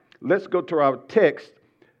Let's go to our text.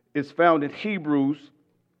 It's found in Hebrews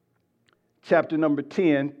chapter number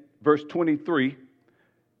 10, verse 23.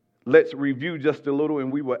 Let's review just a little,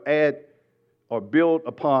 and we will add or build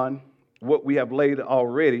upon what we have laid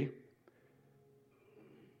already.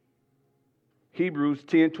 Hebrews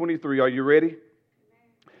 10:23. Are you ready?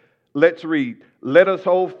 Let's read. Let us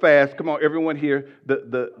hold fast. Come on, everyone here.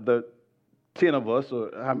 The 10 of us,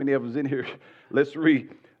 or how many of us in here? Let's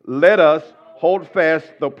read. Let us hold fast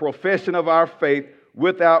the profession of our faith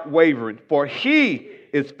without wavering, for he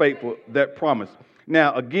is faithful that promised.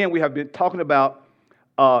 Now, again, we have been talking about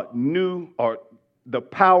the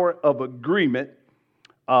power of agreement,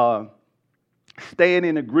 staying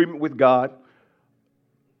in agreement with God,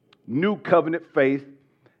 new covenant faith,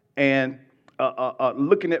 and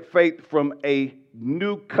looking at faith from a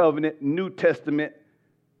new covenant, New Testament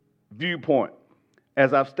viewpoint.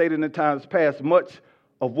 As I've stated in the times past, much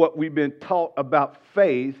of what we've been taught about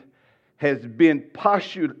faith has been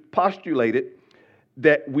postulated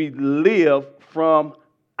that we live from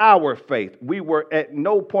our faith. We were at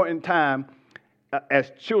no point in time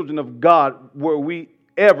as children of God were we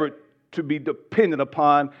ever to be dependent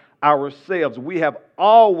upon ourselves. We have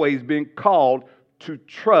always been called to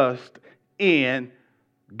trust in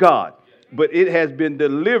God. But it has been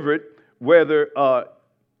delivered, whether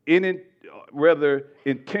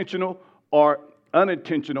intentional or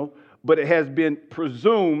unintentional, but it has been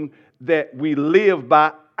presumed that we live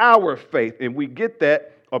by our faith. And we get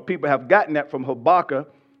that, or people have gotten that from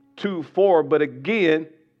Habakkuk 2:4. But again,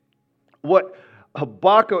 what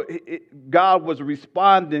God was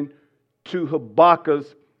responding to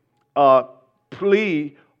Habakkuk's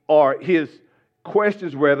plea, or his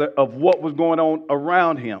questions rather, of what was going on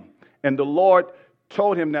around him. And the Lord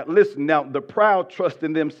told him that, listen, now the proud trust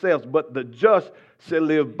in themselves, but the just shall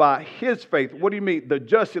live by his faith. What do you mean? The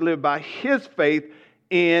just shall live by his faith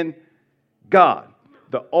in God.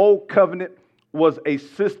 The old covenant was a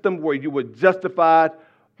system where you were justified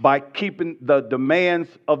by keeping the demands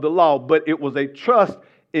of the law, but it was a trust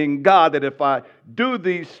in God that if I do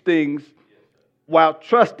these things while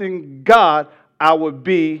trusting God, I would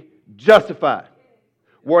be justified.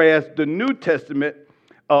 Whereas the New Testament,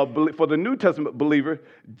 for the New Testament believer,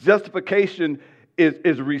 justification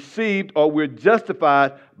is received, or we're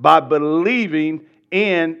justified by believing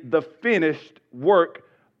in the finished work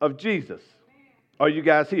of Jesus. Are you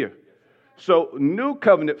guys here? So New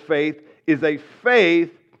Covenant faith is a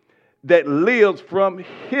faith that lives from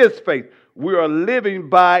his faith. We are living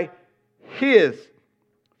by his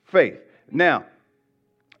faith. Now,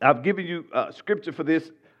 I've given you scripture for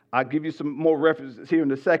this. I'll give you some more references here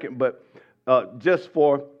in a second, but just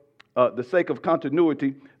for the sake of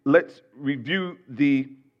continuity, let's review the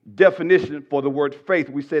definition for the word faith.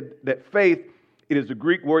 We said that faith, it is the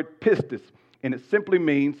Greek word pistis, and it simply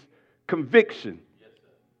means conviction,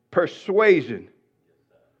 persuasion,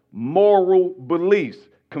 moral beliefs,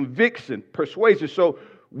 conviction, persuasion. So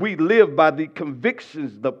we live by the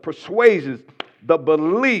convictions, the persuasions, the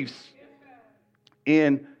beliefs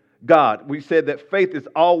in God. We said that faith is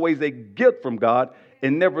always a gift from God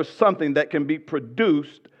and never something that can be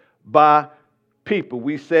produced by people.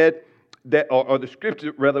 We said that, or the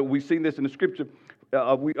scripture, rather, we've seen this in the scripture.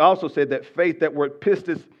 We also said that faith, that word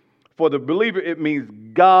pistis, for the believer, it means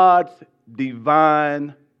God's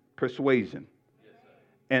divine persuasion.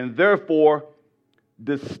 And therefore,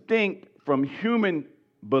 distinct from human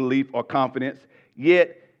belief or confidence,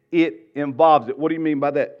 yet it involves it. What do you mean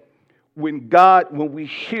by that? When we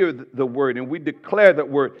hear the word and we declare that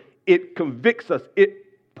word, it convicts us,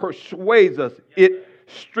 it persuades us, it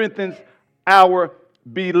strengthens our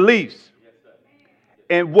beliefs.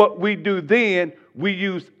 And what we do then, we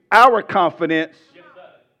use our confidence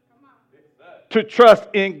to trust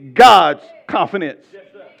in God's confidence.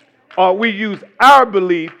 Or we use our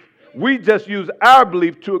belief, we just use our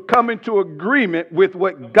belief to come into agreement with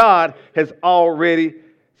what God has already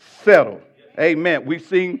settled. Amen. We've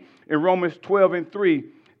seen in Romans 12:3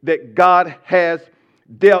 that God has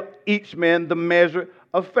dealt each man the measure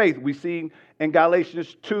of faith. We see in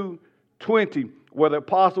Galatians 2:20 where the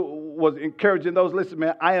apostle was encouraging those, listen,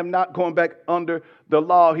 man, I am not going back under the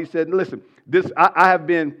law. He said, listen, I have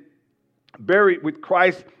been buried with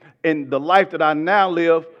Christ, in the life that I now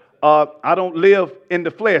live. I don't live in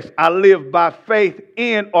the flesh. I live by faith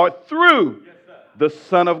in or through the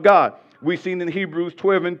Son of God. We've seen in Hebrews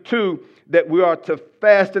 12:2 that we are to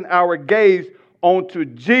fasten our gaze onto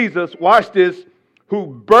Jesus, watch this,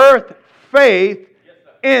 who birthed faith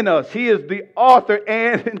in us. He is the author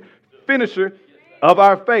and finisher of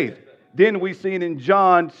our faith. Then we've seen in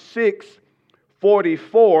John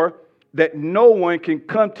 6:44 that no one can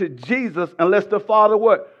come to Jesus unless the Father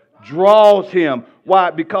what? draws him.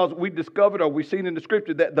 Why? Because we discovered, or we've seen in the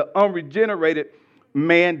scripture, that the unregenerated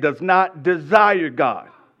man does not desire God.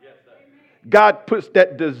 God puts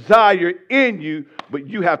that desire in you, but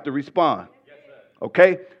you have to respond.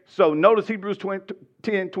 Okay? So notice Hebrews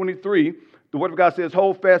 10:23. The Word of God says,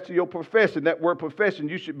 hold fast to your profession. That word profession,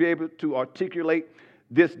 you should be able to articulate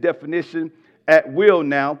this definition at will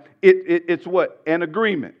now. It's what? An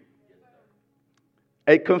agreement.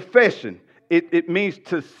 A confession. It means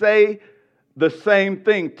to say the same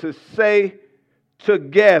thing, to say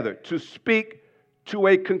together, to speak to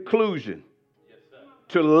a conclusion,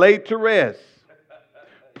 to lay to rest.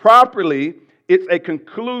 Properly, it's a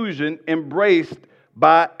conclusion embraced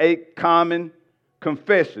by a common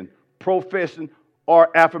confession, profession,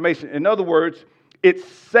 or affirmation. In other words, it's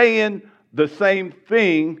saying the same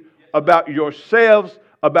thing about yourselves,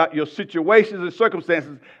 about your situations and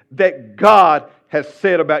circumstances that God has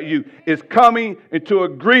said about you. It's coming into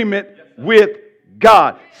agreement with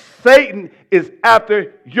God. Satan is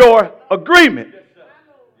after your agreement.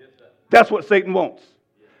 That's what Satan wants.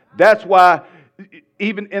 That's why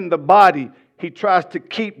even in the body, he tries to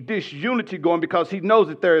keep disunity going, because he knows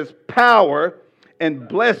that there is power and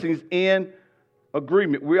blessings in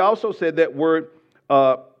agreement. We also said that word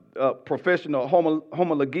professional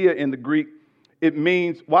homologia in the Greek. It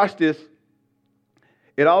means, watch this,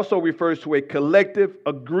 it also refers to a collective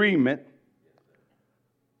agreement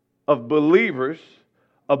of believers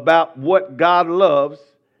about what God loves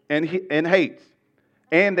and hates.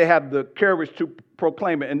 And they have the courage to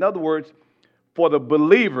proclaim it. In other words, for the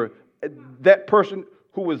believer, that person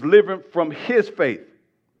who is living from his faith,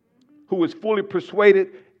 who is fully persuaded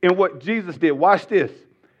in what Jesus did. Watch this.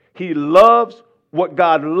 He loves what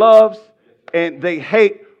God loves, and they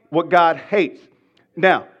hate what God hates.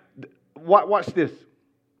 Now, watch this.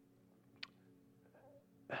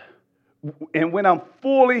 And when I'm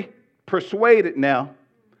fully persuaded now,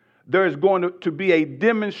 there is going to be a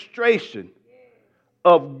demonstration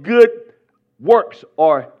of good works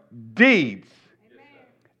or deeds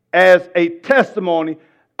as a testimony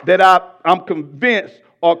that I'm convinced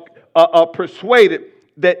or persuaded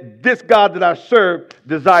that this God that I serve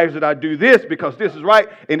desires that I do this because this is right,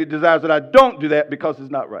 and it desires that I don't do that because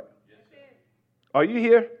it's not right. Are you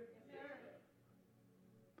here?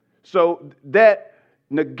 So that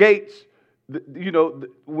negates,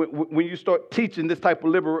 when you start teaching this type of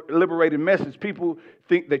liberating message, people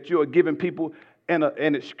think that you are giving people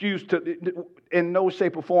an excuse to. In no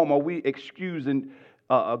shape or form are we excusing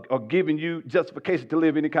or giving you justification to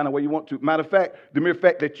live any kind of way you want to. Matter of fact, the mere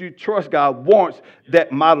fact that you trust God warrants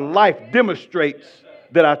that my life demonstrates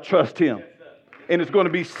that I trust Him, and it's going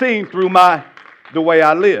to be seen through the way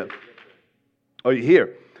I live. Are you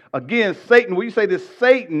here? Again, Satan. When you say this,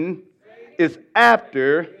 Satan is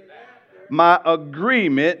after my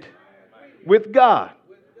agreement with God.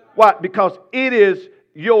 Why? Because it is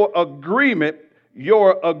your agreement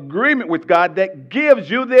with God that gives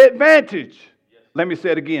you the advantage. Let me say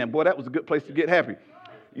it again. Boy, that was a good place to get happy.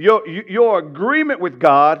 Your agreement with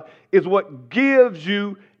God is what gives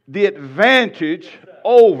you the advantage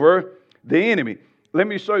over the enemy. Let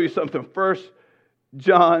me show you something. 1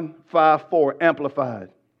 John 5:4, Amplified.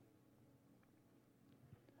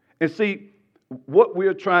 And see, what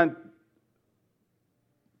we're trying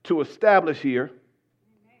to establish here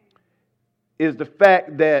is the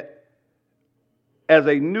fact that as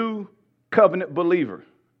a new covenant believer,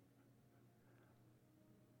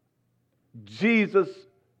 Jesus,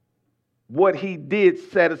 what He did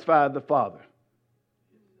satisfied the Father.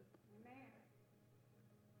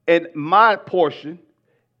 And my portion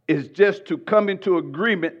is just to come into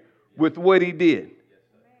agreement with what He did.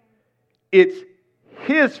 It's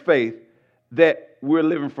His faith that we're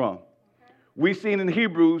living from. We've seen in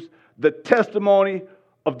Hebrews the testimony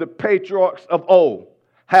of the patriarchs of old,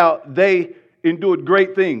 how they endured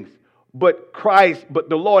great things. But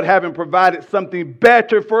the Lord having provided something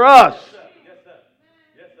better for us.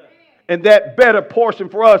 And that better portion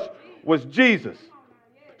for us was Jesus.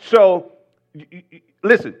 So,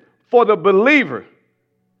 listen, for the believer,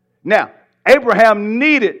 now, Abraham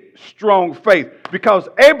needed strong faith because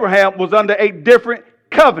Abraham was under a different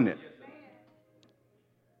covenant.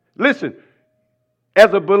 Listen,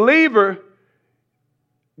 as a believer,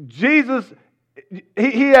 Jesus,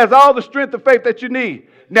 he has all the strength of faith that you need.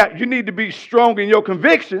 Now, you need to be strong in your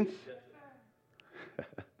convictions.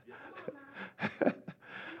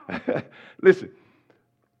 Listen,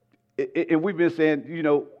 and we've been saying,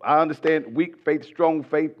 I understand weak faith, strong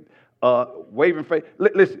faith, wavering faith.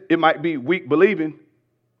 Listen, it might be weak believing,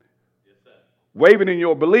 wavering in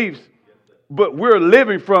your beliefs, but we're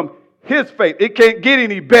living from his faith. It can't get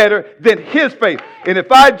any better than his faith. And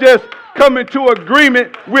if I just come into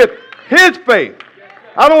agreement with his faith,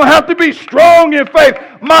 I don't have to be strong in faith.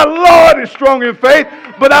 My Lord is strong in faith.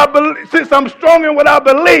 But since I'm strong in what I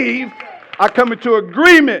believe, I come into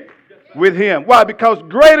agreement with him. Why? Because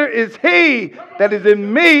greater is he that is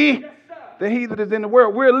in me than he that is in the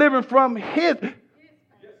world. We're living from his.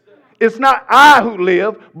 It's not I who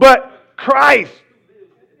live, but Christ.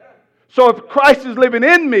 So if Christ is living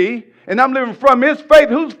in me and I'm living from his faith,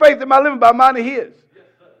 whose faith am I living by? Mine or his?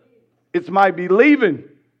 It's my believing.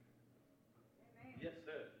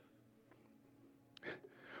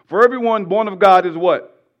 For everyone born of God is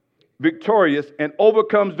what? Victorious and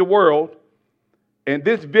overcomes the world. And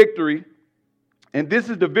this victory, and this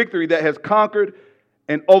is the victory that has conquered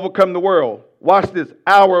and overcome the world. Watch this.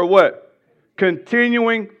 Our what?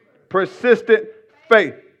 Continuing, persistent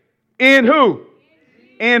faith. In who?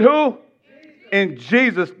 In who? In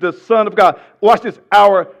Jesus, the Son of God. Watch this.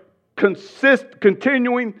 Our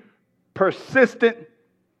continuing, persistent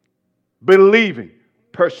believing,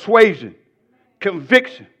 persuasion,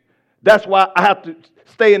 conviction. That's why I have to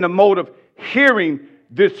stay in the mode of hearing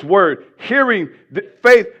this word. Hearing that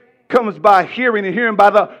faith comes by hearing, and hearing by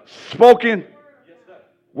the spoken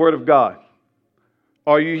word of God.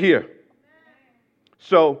 Are you here?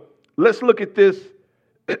 So let's look at this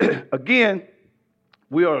again.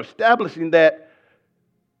 We are establishing that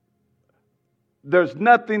there's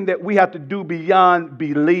nothing that we have to do beyond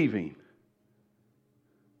believing.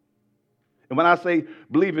 And when I say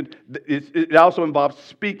believing, it also involves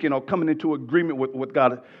speaking or coming into agreement with what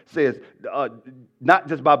God says. Not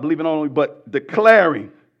just by believing only, but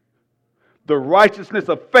declaring. The righteousness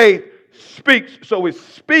of faith speaks. So it's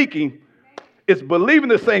speaking. It's believing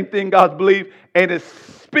the same thing God believes. And it's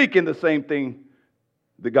speaking the same thing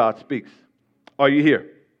that God speaks. Are you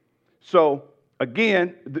here? So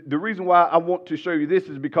again, the reason why I want to show you this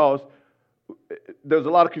is because there's a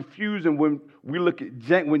lot of confusion when we look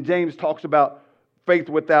at when James talks about faith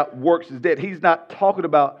without works is dead. He's not talking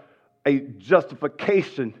about a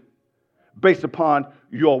justification based upon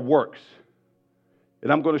your works.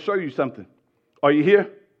 And I'm going to show you something. Are you here?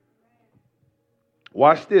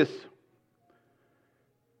 Watch this.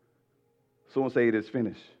 Someone say it is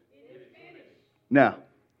finished. Now,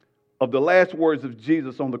 of the last words of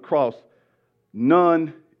Jesus on the cross,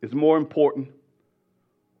 none is more important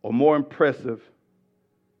or more impressive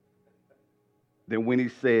than when he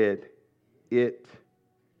said, "It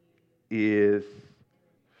is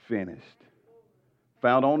finished."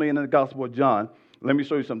 Found only in the Gospel of John. Let me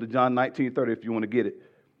show you something. John 19:30 if you want to get it.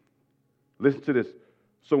 Listen to this.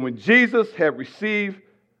 So when Jesus had received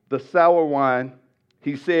the sour wine,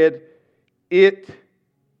 he said, "It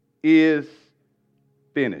is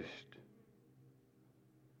finished."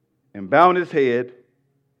 And bowing his head,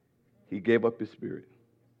 he gave up his spirit.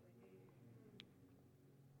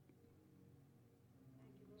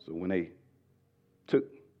 So when they took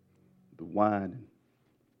the wine and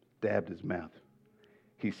dabbed his mouth,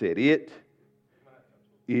 he said, "It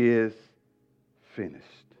is finished."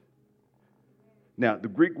 Now, the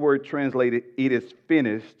Greek word translated, "it is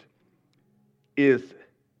finished," is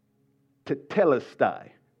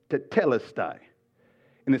tetelestai. Tetelestai.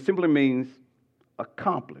 And it simply means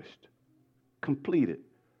accomplished, completed,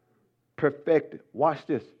 perfected. Watch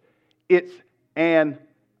this. It's an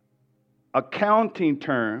accounting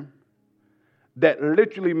term that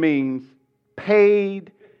literally means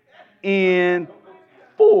paid in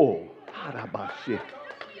full.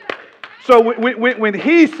 So when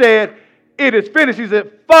he said, "It is finished," he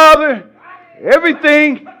said, "Father,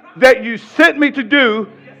 everything that you sent me to do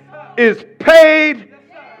is paid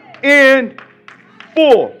in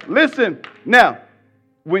full." Listen, now,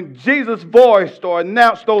 when Jesus voiced or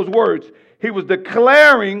announced those words, he was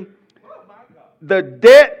declaring the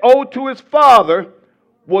debt owed to his Father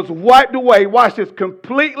was wiped away. Watch this,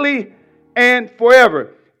 completely and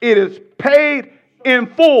forever. It is paid in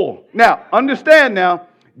full. Now, understand now,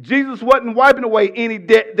 Jesus wasn't wiping away any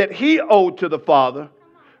debt that he owed to the Father.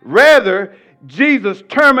 Rather, Jesus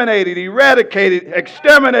terminated, eradicated,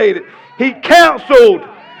 exterminated. He canceled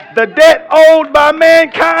the debt owed by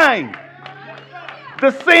mankind. The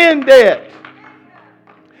sin debt.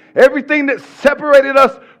 Everything that separated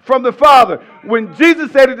us from the Father. When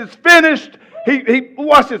Jesus said it is finished,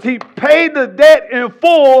 watch this, he paid the debt in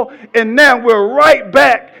full, and now we're right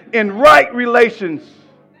back in right relations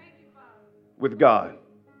with God.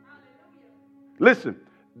 Listen,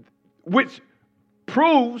 which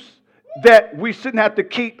proves that we shouldn't have to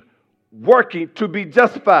keep working to be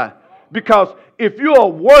justified. Because if you are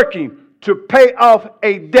working to pay off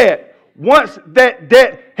a debt, Once that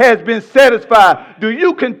debt has been satisfied, do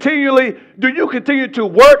you continue to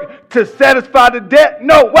work to satisfy the debt?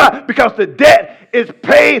 No. Why? Because the debt is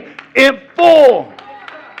paid in full.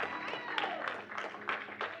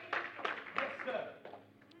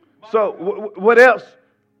 So what else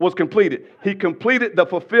was completed? He completed the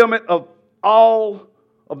fulfillment of all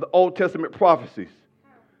of the Old Testament prophecies,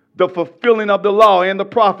 the fulfilling of the law and the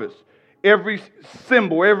prophets, every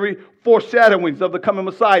symbol, every foreshadowings of the coming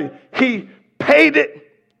Messiah. He paid it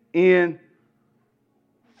in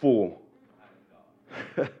full.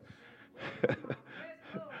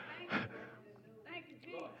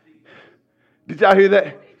 Did y'all hear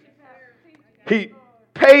that? He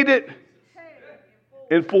paid it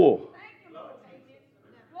in full.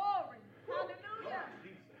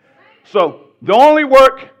 So the only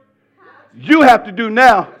work you have to do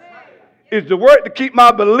now is the work to keep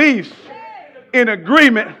my beliefs in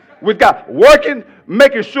agreement with God. Working,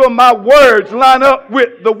 making sure my words line up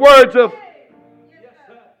with the words of...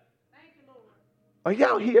 Are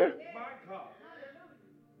y'all here?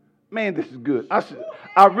 Man, this is good.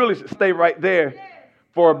 I really should stay right there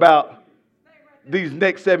for about these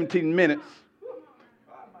next 17 minutes.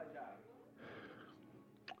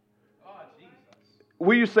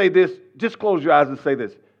 Will you say this? Just close your eyes and say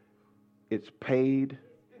this. It's paid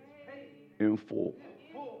in full.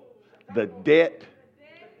 The debt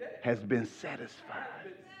has been satisfied.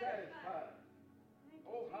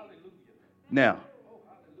 Now,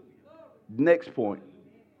 next point.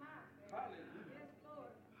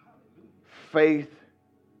 Faith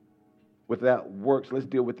without works. Let's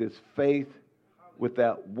deal with this. Faith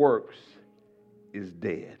without works is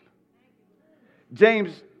dead.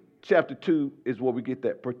 James chapter 2 is where we get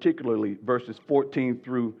that, particularly verses 14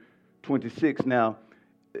 through 26. Now,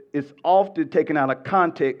 it's often taken out of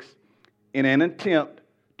context in an attempt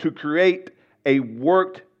to create a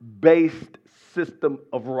work-based system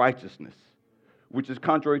of righteousness, which is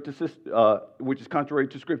contrary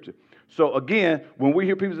to Scripture. So again, when we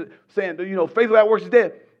hear people saying, faith without works is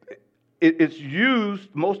dead, it's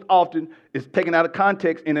used most often, it's taken out of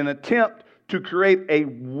context in an attempt to create a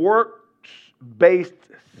works-based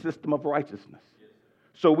system of righteousness.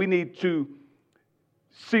 So we need to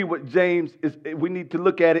see what James is, we need to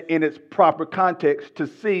look at it in its proper context to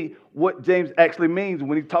see what James actually means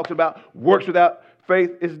when he talks about works without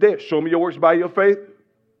faith is dead. Show me your works by your faith.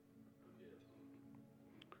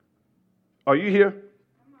 Are you here?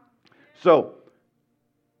 So,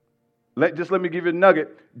 let me give you a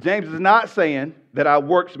nugget. James is not saying that our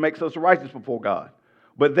works makes us righteous before God,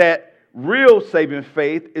 but that real saving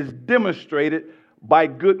faith is demonstrated by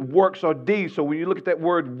good works or deeds. So when you look at that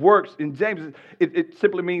word works in James, it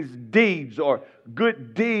simply means deeds or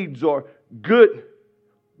good deeds or good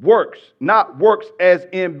works, not works as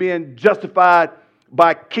in being justified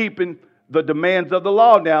by keeping the demands of the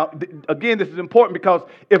law. Now, again, this is important because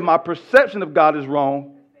if my perception of God is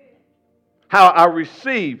wrong, how I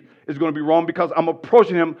receive is going to be wrong because I'm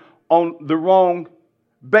approaching him on the wrong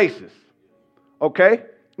basis. Okay?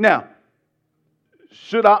 Now,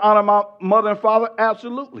 should I honor my mother and father?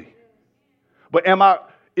 Absolutely. But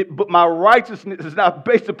my righteousness is not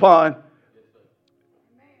based upon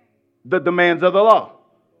the demands of the law.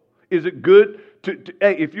 Is it good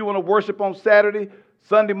hey, if you want to worship on Saturday,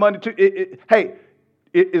 Sunday, Monday,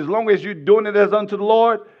 as long as you're doing it as unto the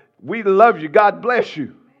Lord, we love you. God bless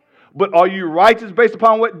you. But are you righteous based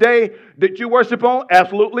upon what day that you worship on?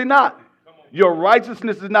 Absolutely not. Your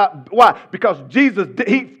righteousness is not. Why? Because Jesus,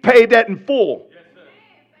 he paid that in full. Yes,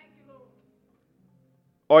 sir.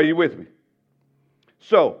 Are you with me?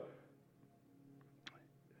 So,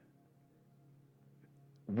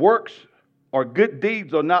 works or good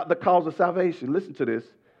deeds are not the cause of salvation. Listen to this.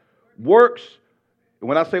 Works, and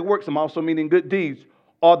when I say works, I'm also meaning good deeds,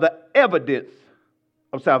 are the evidence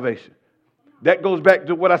of salvation. That goes back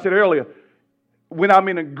to what I said earlier. When I'm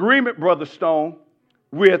in agreement, Brother Stone,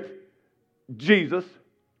 with Jesus,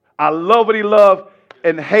 I love what he loves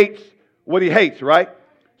and hates what he hates, right?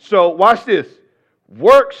 So watch this.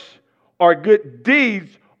 Works or good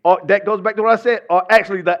deeds, that goes back to what I said, are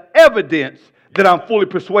actually the evidence that I'm fully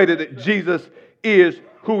persuaded that Jesus is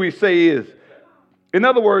who we say he is. In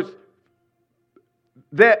other words,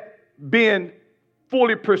 that being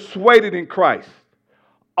fully persuaded in Christ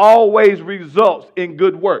always results in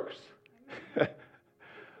good works.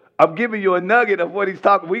 I'm giving you a nugget of what he's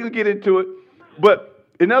talking. We can get into it. But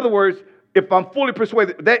in other words, if I'm fully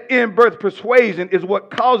persuaded, that in-birth persuasion is what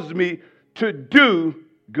causes me to do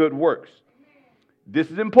good works. This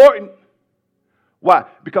is important. Why?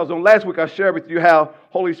 Because on last week I shared with you how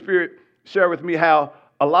Holy Spirit shared with me how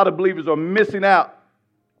a lot of believers are missing out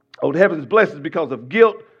on heaven's blessings because of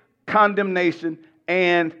guilt, condemnation,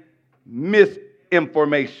 and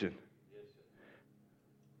misinformation.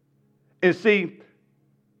 And see,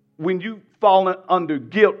 when you fall under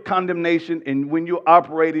guilt, condemnation, and when you're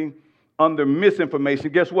operating under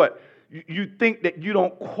misinformation, guess what? You think that you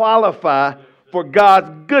don't qualify for God's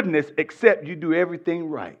goodness except you do everything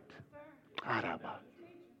right.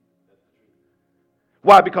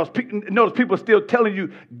 Why? Because notice people are still telling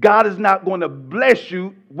you God is not going to bless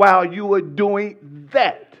you while you are doing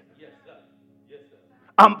that. Yes, sir. Yes,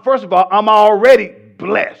 sir. First of all, I'm already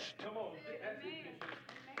blessed. Come on.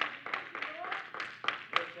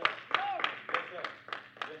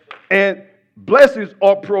 And blessings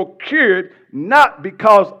are procured not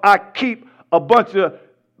because I keep a bunch of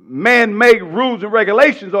man-made rules and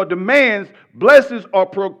regulations or demands. Blessings are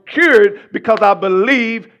procured because I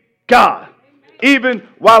believe God. Even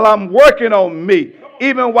while I'm working on me,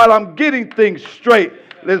 even while I'm getting things straight,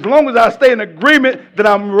 as long as I stay in agreement that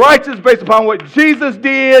I'm righteous based upon what Jesus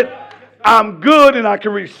did, I'm good and I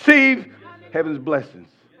can receive heaven's blessings.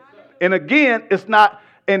 And again, it's not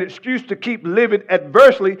an excuse to keep living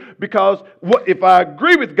adversely, because if I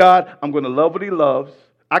agree with God, I'm going to love what he loves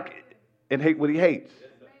and hate what he hates.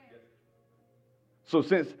 So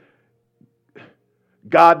since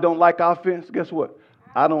God don't like offense, guess what?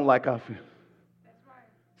 I don't like offense.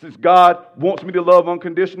 Since God wants me to love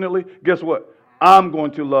unconditionally, guess what? I'm going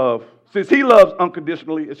to love. Since he loves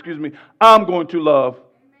unconditionally, I'm going to love.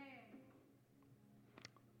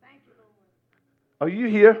 Are you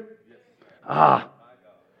here? I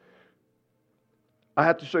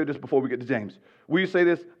have to show you this before we get to James. Will you say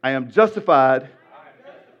this? I am justified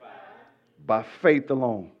by faith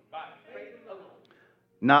alone,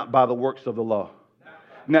 not by the works of the law.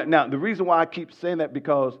 Now, the reason why I keep saying that,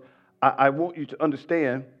 because I want you to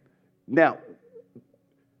understand, now,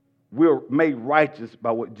 we're made righteous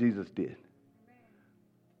by what Jesus did.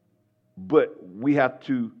 But we have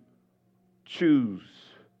to choose,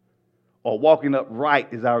 or walking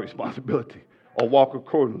upright is our responsibility, or walk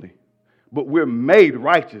accordingly. But we're made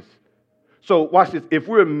righteous. So watch this. If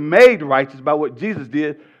we're made righteous by what Jesus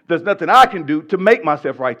did, there's nothing I can do to make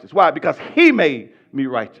myself righteous. Why? Because he made me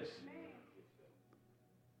righteous.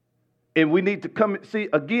 And we need to come and see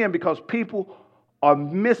again, because people are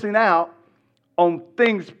missing out on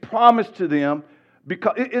things promised to them,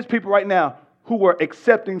 because it's people right now who are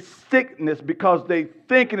accepting sickness because they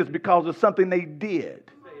thinking it's because of something they did.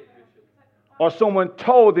 Or someone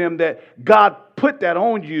told them that God put that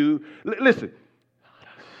on you. Listen,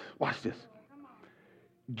 watch this.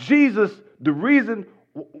 Jesus,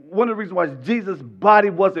 one of the reasons why Jesus' body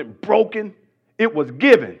wasn't broken, it was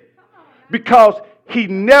given. Because he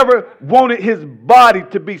never wanted his body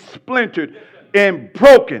to be splintered and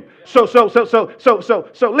broken. So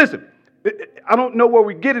listen, I don't know where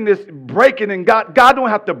we're getting this breaking, and God don't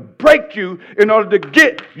have to break you in order to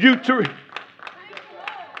get you to.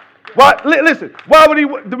 Why? Listen, why would he?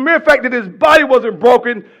 The mere fact that his body wasn't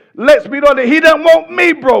broken lets me know that he doesn't want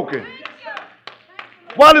me broken.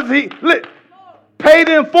 Why does he? Paid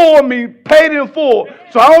in full.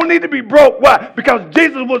 So I don't need to be broke. Why? Because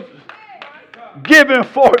Jesus was given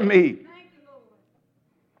for me.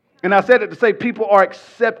 And I said it to say people are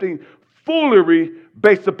accepting foolery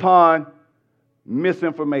based upon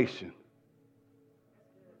misinformation.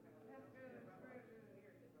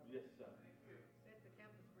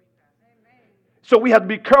 So we have to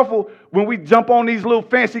be careful when we jump on these little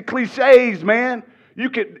fancy cliches, man. You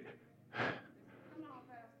could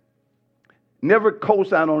never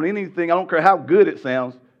co-sign on anything, I don't care how good it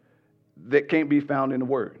sounds, that can't be found in the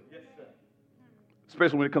Word. Yes, sir.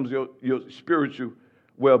 Especially when it comes to your spiritual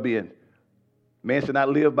well-being. Man should not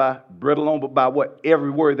live by bread alone, but by what? Every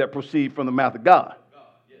word that proceeds from the mouth of God.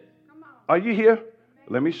 Yes. Are you here?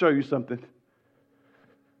 Let me show you something.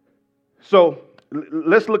 So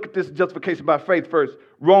let's look at this justification by faith first.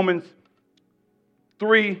 Romans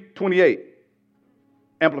 3:28,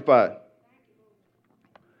 Amplified.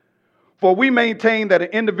 For we maintain that an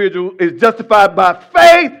individual is justified by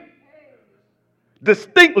faith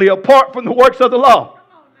distinctly apart from the works of the law.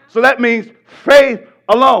 So that means faith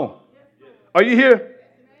alone. Are you here?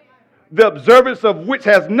 The observance of which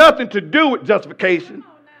has nothing to do with justification,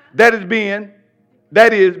 that is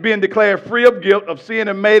being declared free of guilt of sin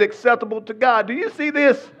and made acceptable to God. Do you see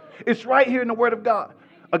this? It's right here in the Word of God.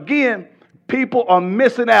 Again, people are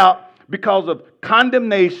missing out because of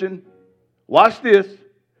condemnation. Watch this.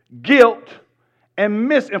 Guilt and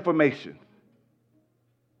misinformation.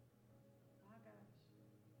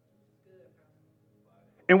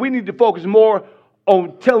 And we need to focus more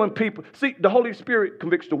on telling people. See, the Holy Spirit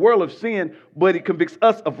convicts the world of sin, but he convicts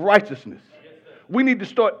us of righteousness. We need to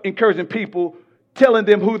start encouraging people telling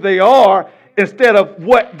them who they are instead of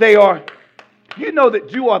what they are. You know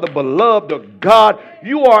that you are the beloved of God.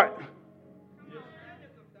 You are.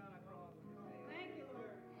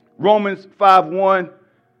 Romans 5:1.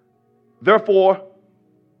 Therefore,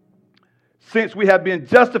 since we have been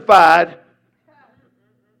justified,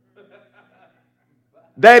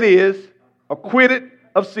 that is, acquitted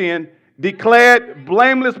of sin, declared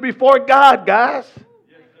blameless before God, guys.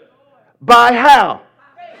 By how?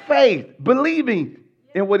 Faith, believing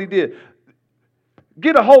in what he did.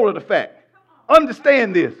 Get a hold of the fact.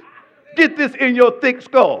 Understand this. Get this in your thick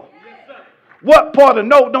skull. What part of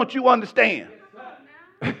no don't you understand?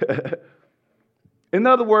 In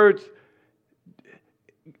other words,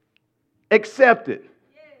 accept it.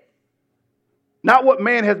 Not what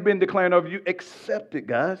man has been declaring over you. Accept it,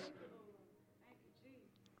 guys.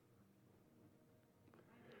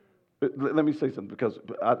 Let me say something, because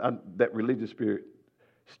that religious spirit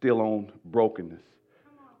still on brokenness.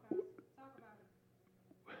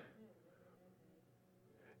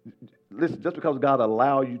 Listen, just because God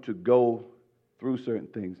allows you to go through certain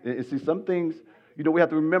things. And see, some things, we have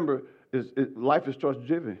to remember life is choice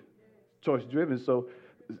driven. Choice driven. So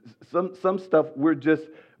some stuff we're just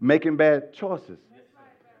making bad choices.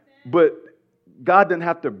 But God didn't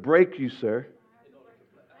have to break you, sir.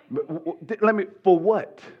 For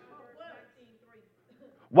what?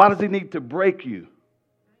 Why does he need to break you?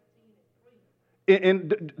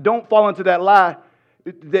 And don't fall into that lie.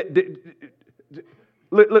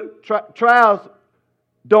 Look, trials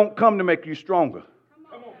don't come to make you stronger.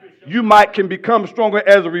 You can become stronger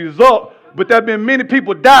as a result, but there have been many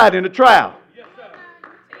people died in the trial.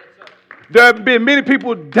 There have been many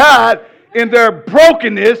people died in their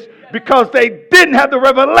brokenness because they didn't have the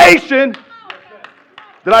revelation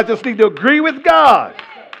that I just need to agree with God.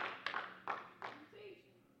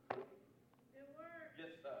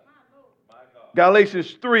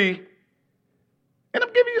 Galatians 3, and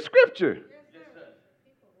I'm giving you scripture.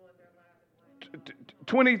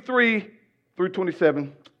 23 through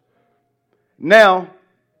 27. Now,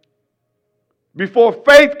 before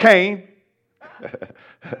faith came,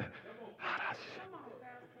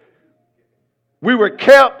 we were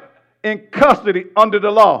kept in custody under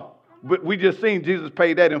the law. But we just seen Jesus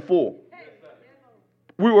pay that in full.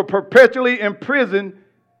 We were perpetually imprisoned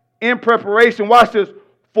in preparation, watch this,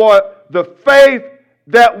 for the faith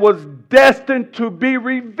that was destined to be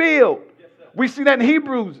revealed. We see that in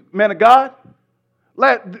Hebrews, man of God.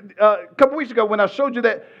 A couple weeks ago when I showed you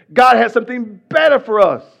that God had something better for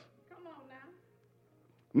us. Come on now.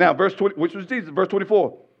 Now, verse 20, which was Jesus, verse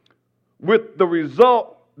 24. With the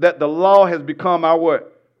result that the law has become our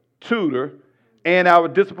what? Tutor and our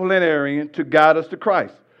disciplinarian to guide us to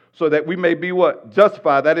Christ, so that we may be what?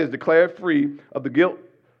 Justified, that is, declared free of the guilt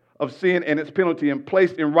of sin and its penalty, and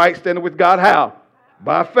placed in right standing with God. How?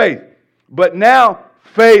 By faith. But now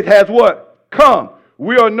faith has what? Come.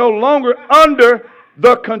 We are no longer under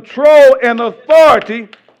the control and authority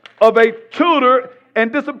of a tutor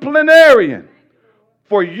and disciplinarian.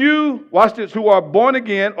 For you, watch this, who are born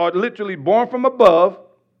again, are literally born from above,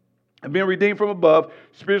 and being redeemed from above,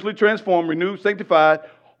 spiritually transformed, renewed, sanctified,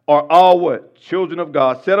 are all what? Children of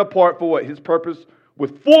God, set apart for what? His purpose,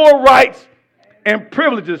 with full rights and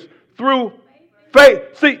privileges through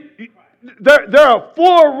faith. See, there are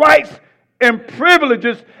full rights and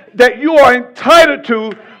privileges that you are entitled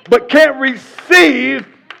to, but can't receive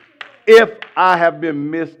if I have been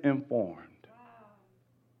misinformed.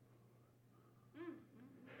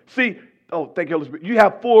 See, thank you, Holy Spirit. You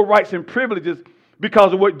have full rights and privileges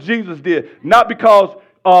because of what Jesus did, not because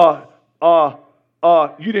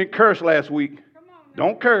you didn't curse last week.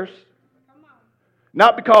 Don't curse.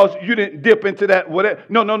 Not because you didn't dip into that whatever.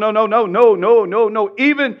 No.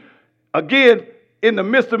 Even again, in the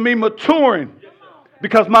midst of me maturing,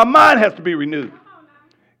 because my mind has to be renewed.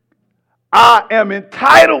 I am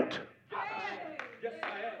entitled.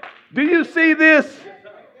 Do you see this?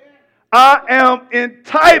 I am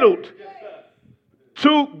entitled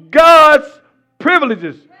to God's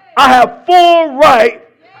privileges. I have full right.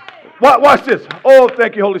 Watch this. Oh,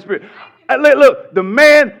 thank you, Holy Spirit. Look, the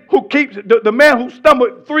man who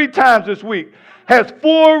stumbled 3 times this week has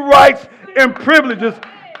full rights and privileges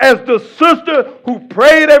as the sister who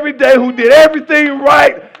prayed every day, who did everything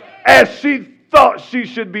right as she thought she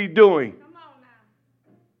should be doing.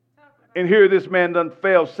 And here this man done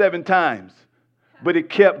failed 7 times, but he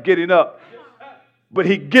kept getting up. But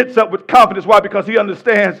he gets up with confidence. Why? Because he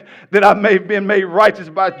understands that I may have been made righteous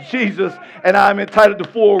by Jesus and I'm entitled to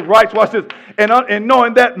full rights. Watch this. And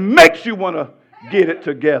knowing that makes you want to get it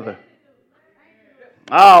together.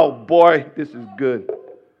 Oh, boy, this is good.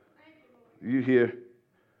 You hear?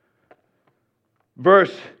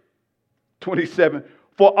 verse 27.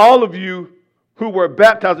 For all of you who were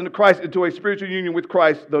baptized into Christ into a spiritual union with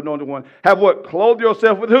Christ, the anointed one, have what? Clothed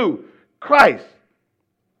yourself with who? Christ.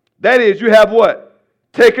 That is, you have what?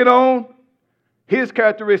 Taken on his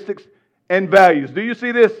characteristics and values. Do you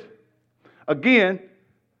see this? Again,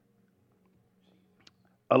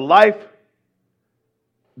 a life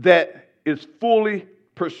that is fully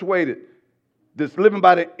persuaded, that's living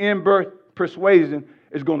by the in-birth persuasion,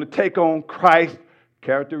 is going to take on Christ's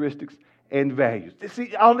characteristics and values. See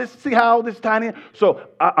how all this tying in? So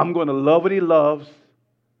I'm going to love what he loves,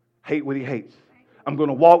 hate what he hates. I'm going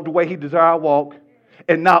to walk the way he desires I walk,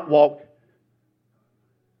 and not walk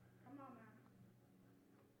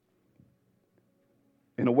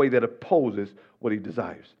in a way that opposes what he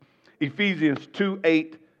desires. Ephesians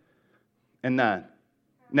 2:8 and 9.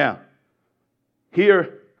 Now,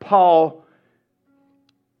 here Paul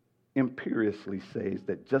imperiously says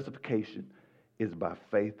that justification is by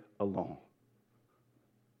faith alone.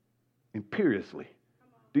 Imperiously.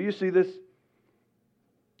 Do you see this?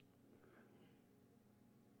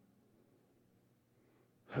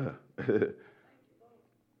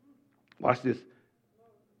 Watch this.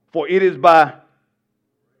 For it is by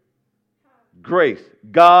grace,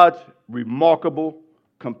 God's remarkable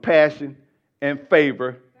compassion and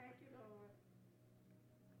favor.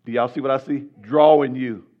 Do y'all see what I see? Drawing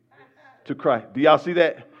you to Christ. Do y'all see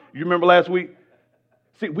that? You remember last week?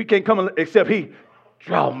 See, we can't come except he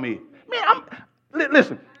draw me. Man,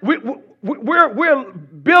 listen, we're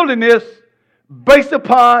building this based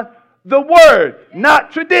upon the word,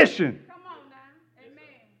 not tradition. Come on now. Amen.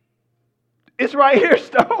 It's right here,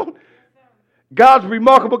 Stone. God's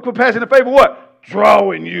remarkable compassion and favor, what?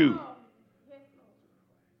 Drawing you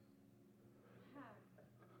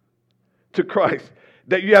to Christ.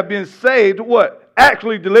 That you have been saved, what?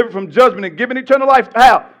 Actually delivered from judgment and given eternal life.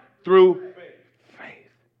 How? Through faith.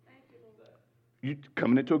 You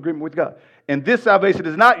coming into agreement with God. And this salvation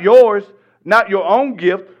is not yours, not your own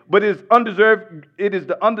gift, but it is undeserved. It is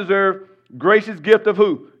the undeserved, gracious gift of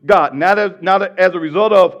who? God. Not as a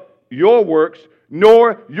result of your works,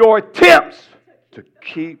 nor your attempts to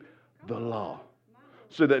keep the law,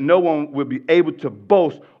 so that no one will be able to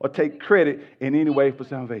boast or take credit in any way for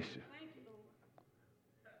salvation.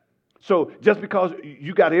 So just because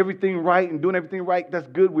you got everything right and doing everything right, that's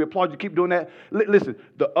good. We applaud you. Keep doing that. Listen,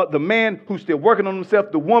 the man who's still working on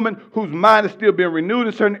himself, the woman whose mind is still being renewed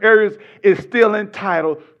in certain areas, is still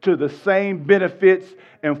entitled to the same benefits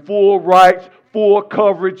and full rights, full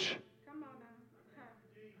coverage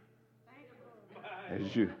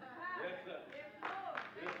as you.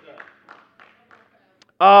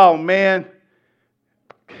 Oh, man.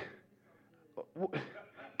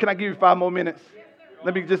 Can I give you 5 more minutes?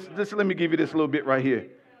 Let me let me give you this a little bit right here.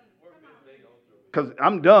 Because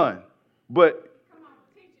I'm done. But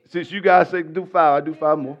since you guys say do 5, I do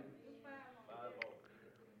 5 more.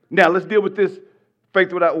 Now, let's deal with this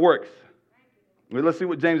faith without works. Well, let's see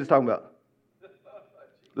what James is talking about.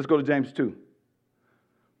 Let's go to James 2.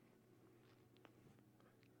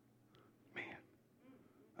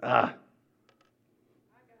 Man.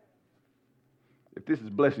 If this is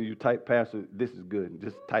blessing you, type Pastor, this is good.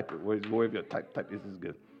 Just type it. Wherever you type, this is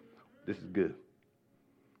good. This is good.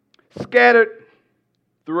 Scattered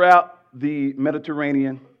throughout the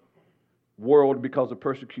Mediterranean world because of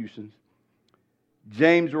persecutions,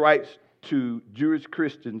 James writes to Jewish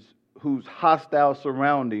Christians whose hostile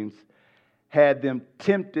surroundings had them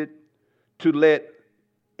tempted to let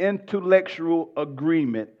intellectual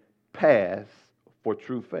agreement pass for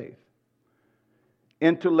true faith.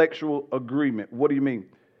 Intellectual agreement. What do you mean?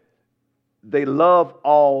 They love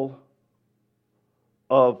all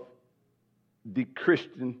of the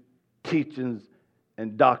Christian teachings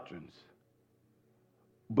and doctrines,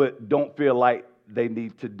 but don't feel like they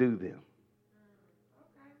need to do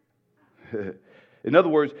them. In other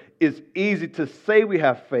words, it's easy to say we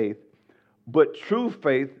have faith, but true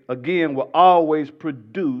faith, again, will always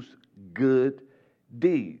produce good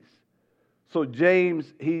deeds. So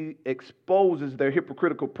James, he exposes their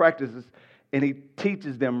hypocritical practices and he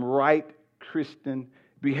teaches them right Christian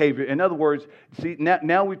behavior. In other words, see,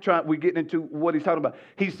 now we're getting into what he's talking about.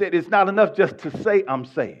 He said it's not enough just to say I'm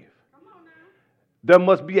saved. There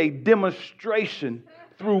must be a demonstration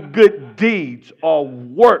through good deeds or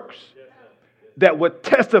works that would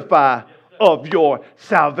testify of your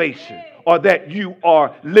salvation or that you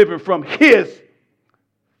are living from his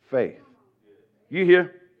faith. You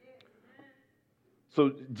hear?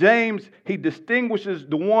 So James, he distinguishes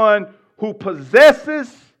the one who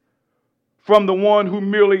possesses from the one who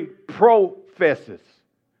merely professes.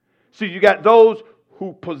 See, you got those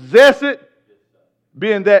who possess it,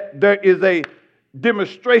 being that there is a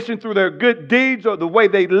demonstration through their good deeds or the way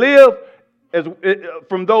they live as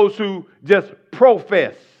from those who just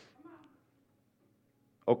profess.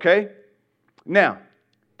 Okay? Now,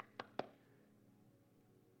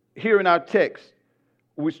 here in our text,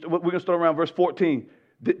 we're going to start around verse 14.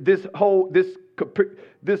 This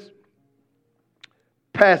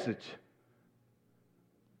passage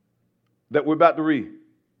that we're about to read.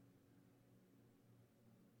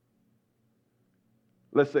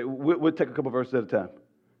 Let's say, we'll take a couple verses at a time.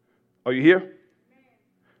 Are you here?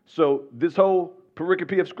 So this whole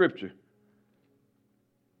pericope of Scripture,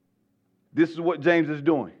 this is what James is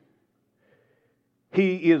doing.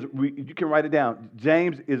 You can write it down.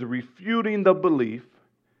 James is refuting the belief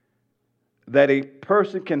that a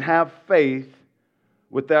person can have faith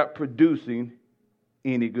without producing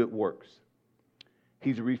any good works.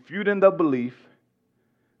 He's refuting the belief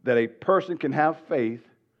that a person can have faith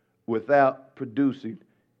without producing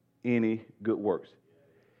any good works.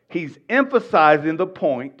 He's emphasizing the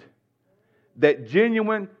point that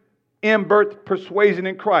genuine in-birth persuasion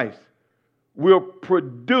in Christ will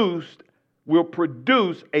produce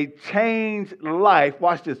a changed life,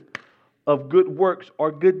 watch this, of good works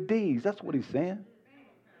or good deeds. That's what he's saying.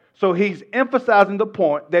 So he's emphasizing the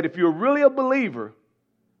point that if you're really a believer,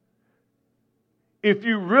 if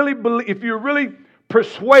you're really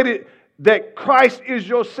persuaded that Christ is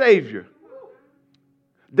your Savior,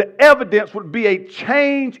 the evidence would be a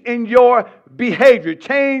change in your behavior,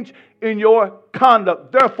 change in your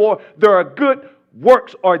conduct. Therefore, there are good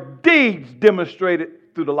works or deeds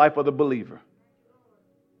demonstrated through the life of the believer.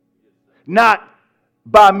 Not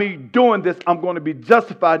by me doing this, I'm going to be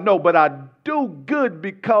justified. No, but I do good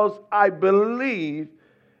because I believe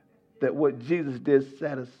that what Jesus did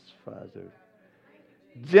satisfies her.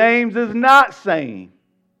 James is not saying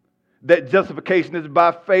that justification is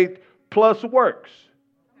by faith plus works,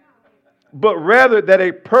 but rather that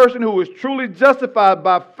a person who is truly justified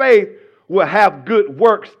by faith will have good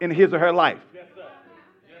works in his or her life. Yes, sir.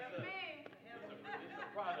 Yes,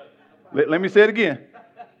 sir. Let me say it again.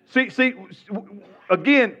 See,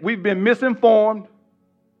 again, we've been misinformed,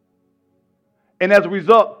 and as a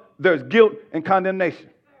result, there's guilt and condemnation.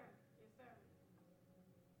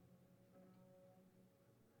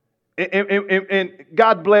 And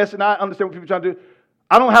God bless, and I understand what people are trying to do.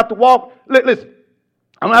 I don't have to walk. Listen,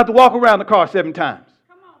 I don't have to walk around the car 7 times.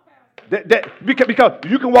 Come on, Pastor. Because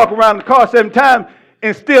you can walk around the car 7 times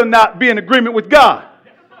and still not be in agreement with God.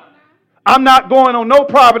 I'm not going on no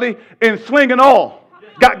property and slinging oil.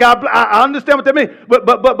 God, I understand what that means. But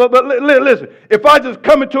listen, if I just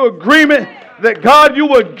come into agreement that God, you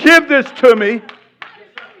will give this to me.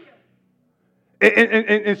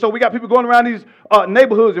 And so we got people going around these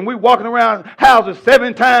neighborhoods, and we walking around houses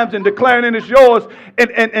 7 times and declaring it is yours,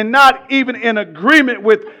 and not even in agreement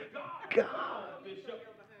with God.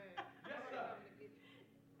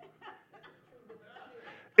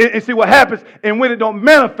 And see what happens, and when it don't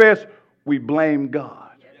manifest, we blame God.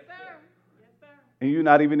 And you're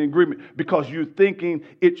not even in agreement because you're thinking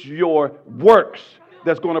it's your works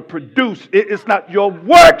that's going to produce it. It's not your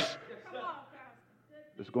works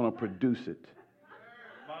that's going to produce it.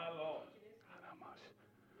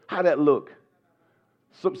 How that look?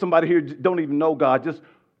 Somebody here don't even know God.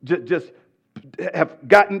 Just have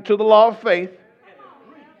gotten to the law of faith,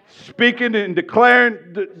 speaking and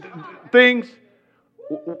declaring things,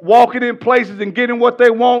 walking in places and getting what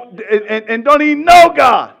they want, and don't even know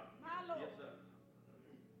God.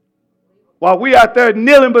 While we out there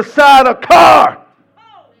kneeling beside a car,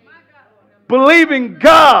 believing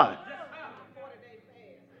God.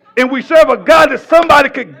 And we serve a God that somebody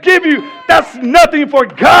could give you. That's nothing for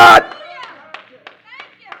God.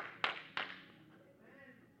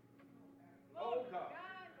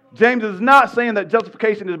 James is not saying that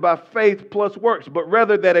justification is by faith plus works, but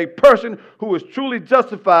rather that a person who is truly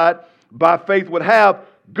justified by faith would have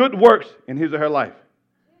good works in his or her life.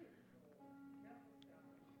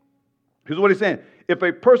 Here's what he's saying. If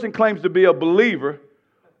a person claims to be a believer,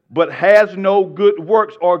 but has no good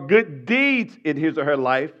works or good deeds in his or her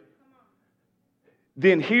life,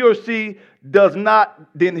 then he or she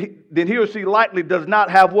likely does not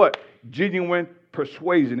have what? Genuine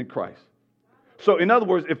persuasion in Christ. So in other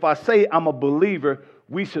words, if I say I'm a believer,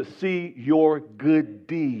 we should see your good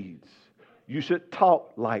deeds. You should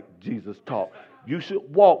talk like Jesus talked. You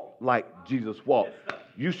should walk like Jesus walked.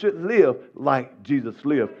 You should live like Jesus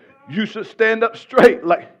lived. You should stand up straight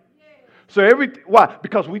like. So why?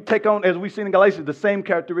 Because we take on, as we see in Galatians, the same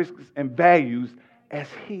characteristics and values as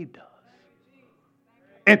he does.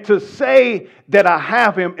 And to say that I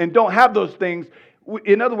have him and don't have those things,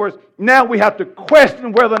 in other words, now we have to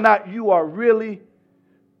question whether or not you are really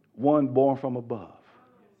one born from above.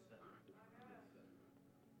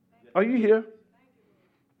 Are you here?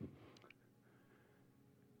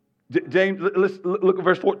 James, let's look at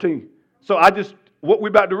verse 14. So what we're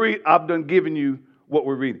about to read, I've done given you what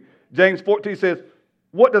we're reading. James 14 says,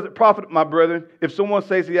 what does it profit, my brethren, if someone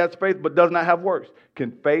says he has faith but does not have works?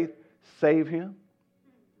 Can faith save him?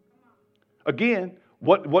 Again,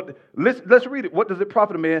 let's read it. What does it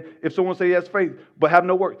profit a man if someone says he has faith but have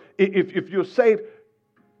no works? If you're saved,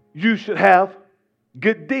 you should have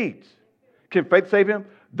good deeds. Can faith save him?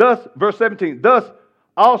 Thus, verse 17, thus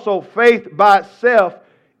also faith by itself,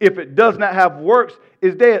 if it does not have works,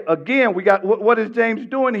 is dead. Again, we got what is James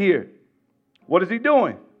doing here? What is he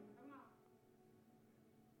doing?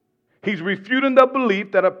 He's refuting the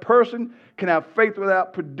belief that a person can have faith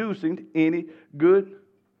without producing any good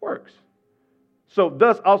works. So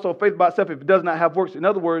thus also faith by itself, if it does not have works, in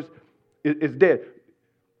other words, it's dead.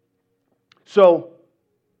 So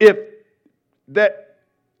if that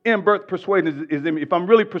in-birth persuasion is in me, if I'm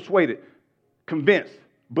really persuaded, convinced,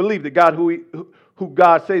 believe that God, who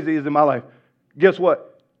God says he is in my life, guess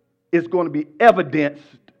what? It's going to be evidenced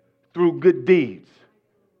through good deeds.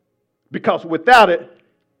 Because without it,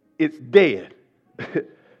 it's dead.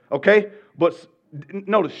 Okay? But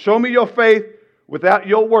notice, show me your faith without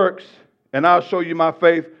your works, and I'll show you my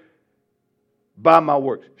faith by my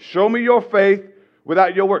works. Show me your faith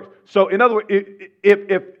without your works. So in other words,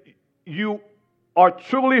 if you are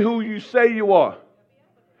truly who you say you are,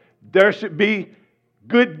 there should be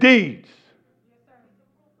good deeds.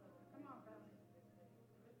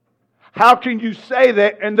 How can you say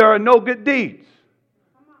that and there are no good deeds?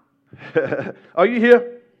 Are you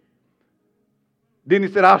here? Then he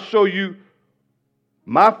said, I'll show you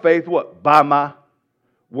my faith, what? By my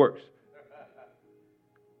works.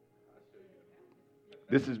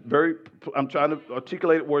 This is I'm trying to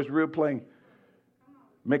articulate it where it's real plain.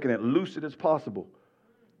 Making it lucid as possible.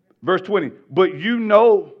 Verse 20, but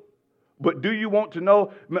do you want to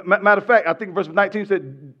know? Matter of fact, I think verse 19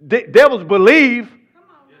 said, devils believe.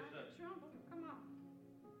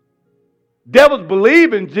 Devils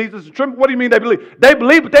believe in Jesus. What do you mean they believe? They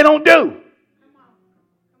believe, but they don't do.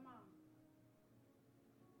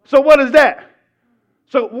 So what is that?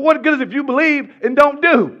 So what good is if you believe and don't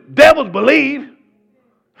do? Devils believe.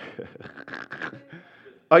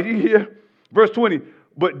 Are you here? Verse 20.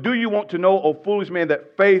 But do you want to know, O foolish man,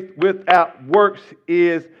 that faith without works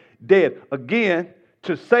is dead? Again,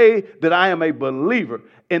 to say that I am a believer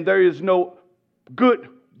and there is no good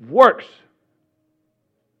works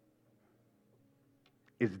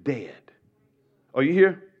is dead. Are you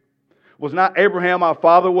here? Was not Abraham our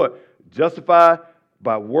father what? Justified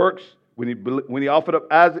by works when he offered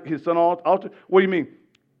up Isaac, his son, on the altar? What do you mean?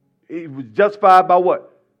 He was justified by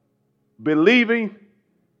what? Believing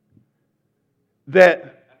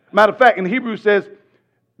that, matter of fact, in Hebrews says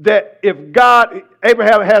that if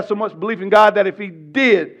Abraham had so much belief in God that if he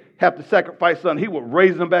did have to sacrifice son, he would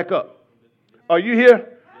raise them back up. Are you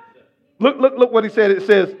here? Look what he said. It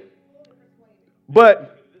says,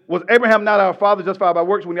 but was Abraham not our father justified by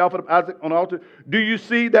works when he offered up Isaac on the altar? Do you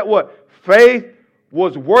see that what? Faith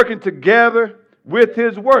was working together with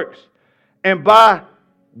his works. And by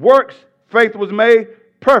works, faith was made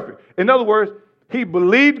perfect. In other words, he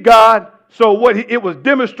believed God, so it was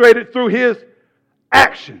demonstrated through his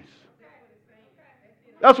actions.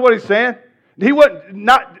 That's what he's saying. He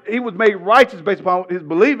was made righteous based upon his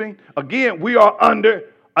believing. Again, we are under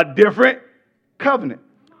a different covenant.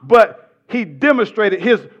 But he demonstrated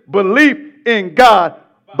his belief in God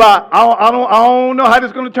by, I don't know how this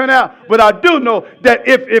is going to turn out, but I do know that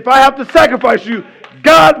if I have to sacrifice you,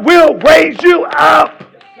 God will raise you up.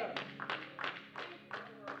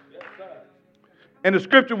 And the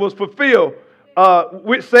scripture was fulfilled,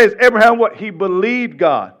 which says Abraham what? He believed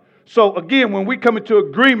God. So again, when we come into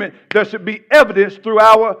agreement, there should be evidence through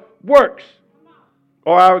our works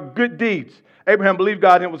or our good deeds. Abraham believed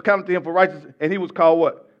God and it was counted to him for righteousness, and he was called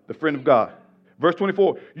what? The friend of God. Verse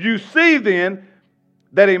 24. You see then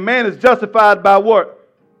that a man is justified by what?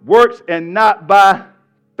 Works, and not by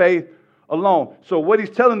faith alone. So what he's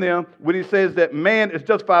telling them when he says that man is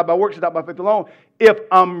justified by works and not by faith alone, if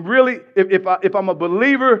I'm a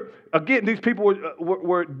believer, again, these people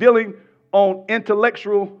were dealing on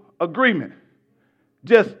intellectual agreement.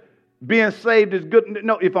 Just being saved is good.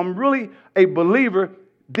 No, if I'm really a believer,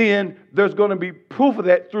 then there's going to be proof of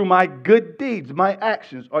that through my good deeds, my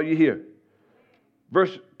actions. Are you here?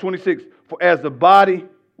 Verse 26, for as the body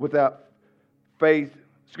without faith,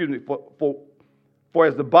 for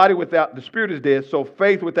as the body without the spirit is dead, so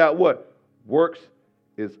faith without what? Works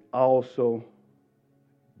is also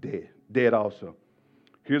dead. Dead also.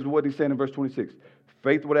 Here's what he's saying in verse 26.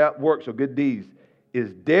 Faith without works or good deeds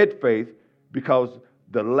is dead faith because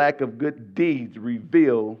the lack of good deeds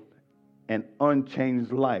reveal an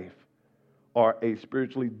unchanged life or a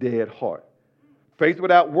spiritually dead heart. Faith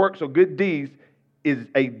without works or good deeds is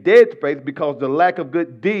a dead faith because the lack of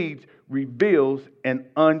good deeds reveals an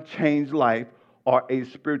unchanged life or a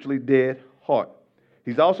spiritually dead heart.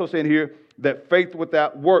 He's also saying here that faith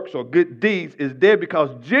without works or good deeds is dead because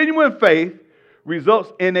genuine faith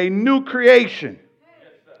results in a new creation.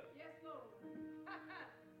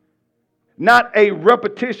 Not a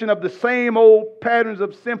repetition of the same old patterns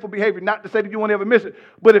of sinful behavior. Not to say that you won't ever miss it.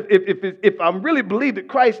 But if I really believe that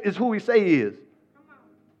Christ is who he say he is,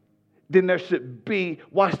 then there should be,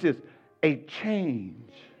 watch this, a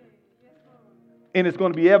change. And it's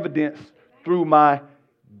going to be evidenced through my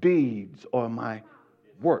deeds or my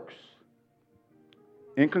works.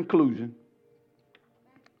 In conclusion,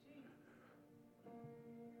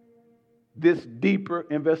 this deeper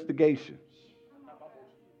investigation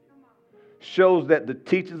shows that the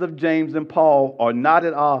teachings of James and Paul are not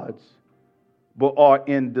at odds, but are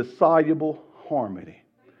in indissoluble harmony.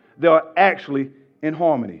 They are actually in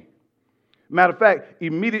harmony. Matter of fact,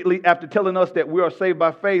 immediately after telling us that we are saved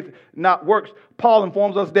by faith, not works, Paul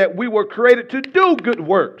informs us that we were created to do good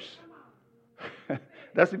works.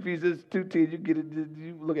 That's Ephesians 2:10. You get it.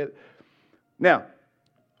 You look at it. Now,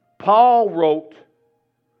 Paul wrote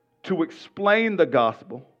to explain the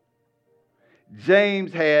gospel.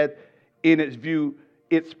 James had in its view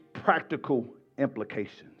its practical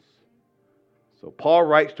implications. So Paul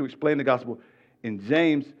writes to explain the gospel, and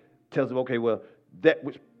James tells him, okay, well, that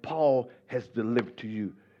which Paul has delivered to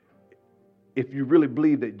you, if you really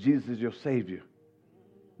believe that Jesus is your Savior,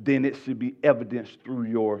 then it should be evidenced through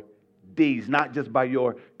your deeds, not just by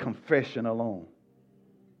your confession alone.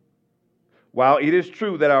 While it is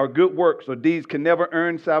true that our good works or deeds can never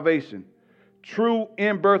earn salvation, true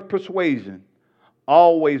in-birth persuasion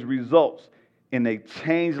always results in a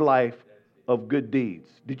changed life of good deeds.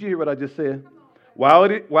 Did you hear what I just said? While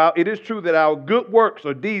it is true that our good works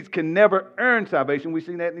or deeds can never earn salvation, we've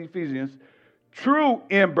seen that in Ephesians, true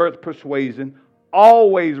in-birth persuasion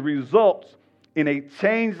always results in a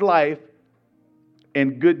changed life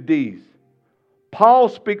and good deeds. Paul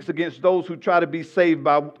speaks against those who try to be saved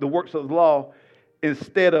by the works of the law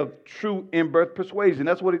instead of true in-birth persuasion.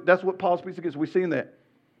 That's what Paul speaks against. We've seen that.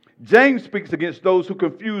 James speaks against those who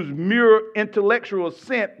confuse mere intellectual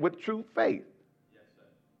assent with true faith.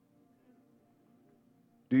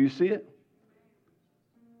 Do you see it?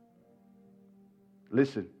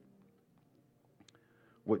 Listen.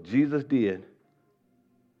 What Jesus did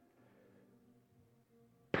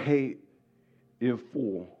paid in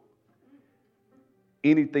full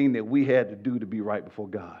anything that we had to do to be right before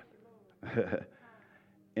God.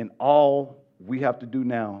 And all we have to do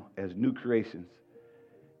now as new creations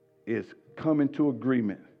is come into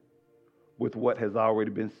agreement with what has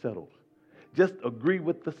already been settled. Just agree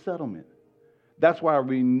with the settlement. That's why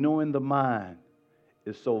renewing the mind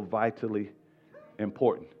is so vitally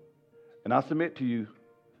important. And I submit to you,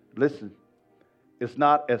 listen, it's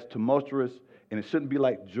not as tumultuous and it shouldn't be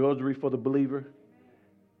like drudgery for the believer.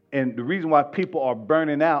 And the reason why people are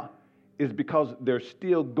burning out is because they're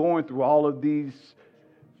still going through all of these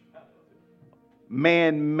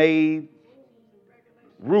man-made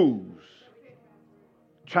rules,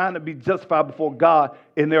 trying to be justified before God,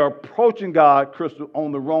 and they're approaching God, Crystal,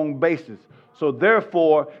 on the wrong basis. So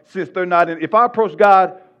therefore, since they're not in, if I approach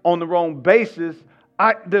God on the wrong basis,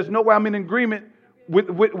 there's no way I'm in agreement with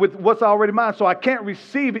what's already mine. So I can't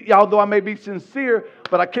receive it, although I may be sincere,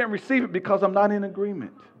 but I can't receive it because I'm not in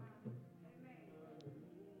agreement.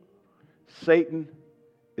 Satan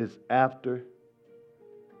is after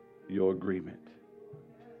your agreement.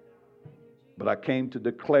 But I came to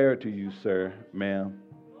declare to you, sir, ma'am,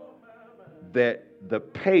 that the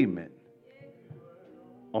payment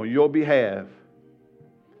on your behalf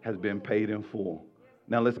has been paid in full.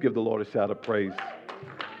 Now let's give the Lord a shout of praise.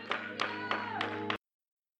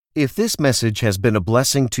 If this message has been a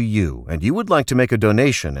blessing to you and you would like to make a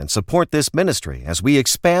donation and support this ministry as we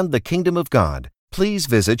expand the kingdom of God, please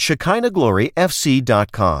visit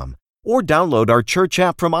ShekinahGloryFC.com or download our church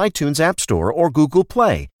app from iTunes App Store or Google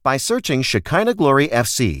Play by searching Shekinah Glory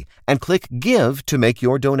FC and click Give to make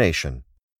your donation.